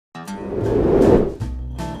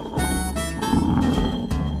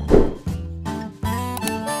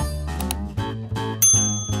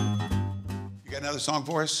another song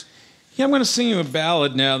for us? Yeah, I'm going to sing you a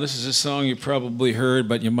ballad now. This is a song you probably heard,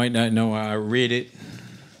 but you might not know how I read it.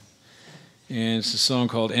 And it's a song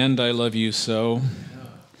called "And I Love You So."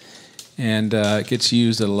 And it gets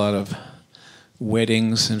used at a lot of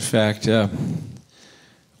weddings. In fact,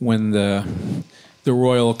 when the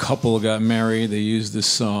royal couple got married, they used this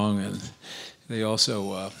song. And they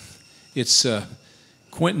also, it's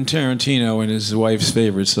Quentin Tarantino and his wife's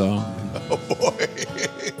favorite song. Oh, boy.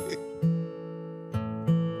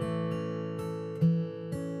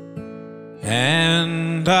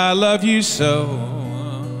 And I love you so.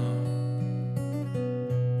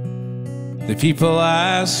 The people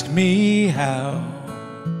ask me how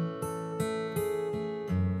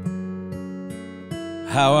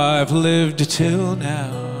I've lived till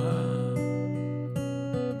now.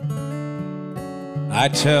 I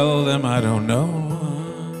tell them I don't know.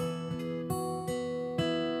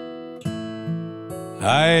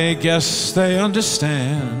 I guess they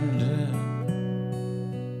understand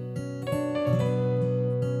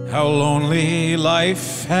how lonely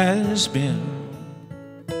life has been.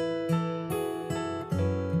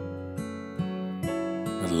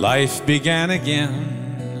 But life began again.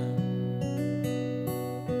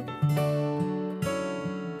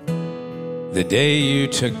 The day you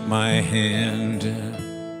took my hand.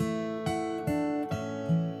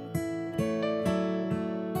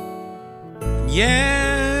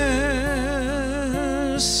 Yes,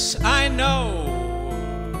 I know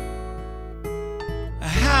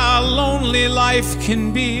how lonely life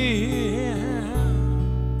can be.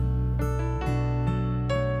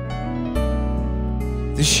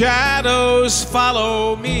 The shadows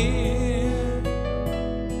follow me,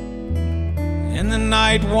 and the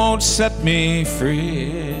night won't set me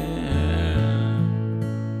free.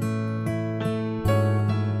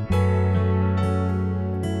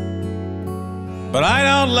 But I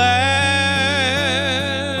don't let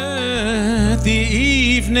the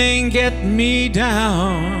evening get me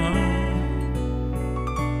down.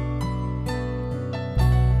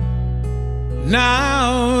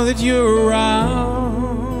 Now that you're around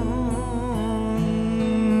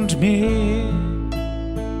me,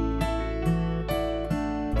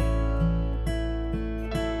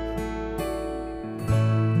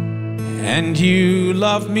 and you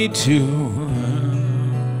love me too.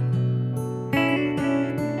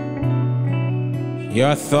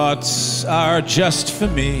 Your thoughts are just for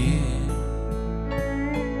me.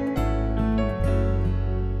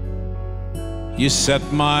 You set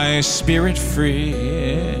my spirit free.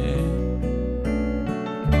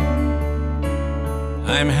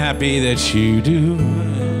 I'm happy that you do.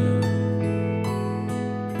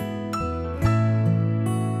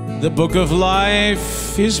 The book of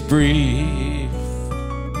life is brief.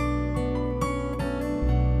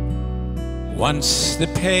 Once the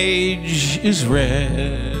page is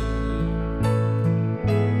read,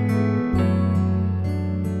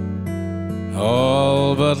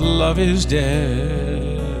 all but love is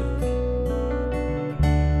dead.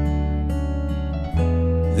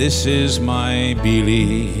 This is my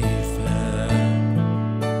belief.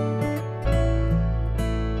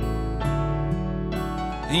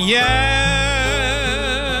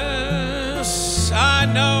 Yes, I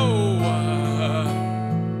know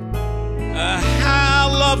how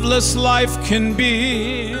loveless life can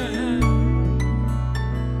be.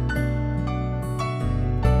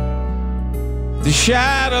 The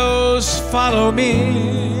shadows follow me,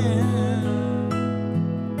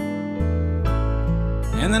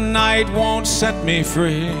 and the night won't set me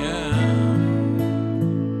free.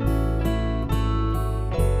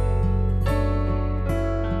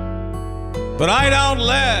 But I don't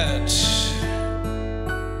let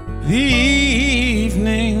the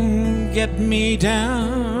evening get me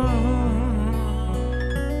down.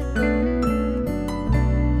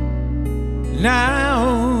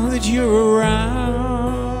 Now that you're around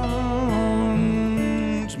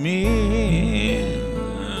me,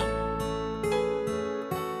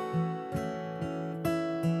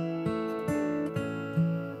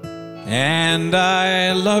 and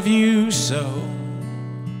I love you so.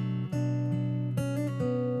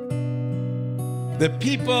 The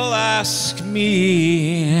people ask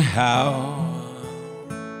me how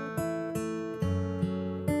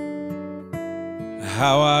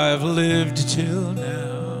I've lived till now.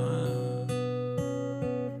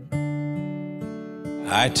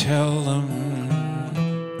 I tell them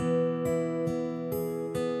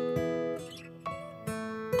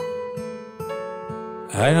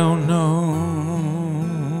I don't know.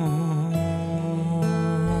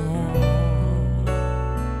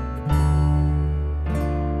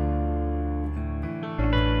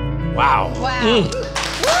 Wow. Wow. Mm.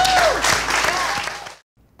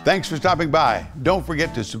 Thanks for stopping by. Don't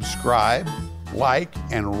forget to subscribe, like,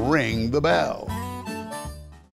 and ring the bell.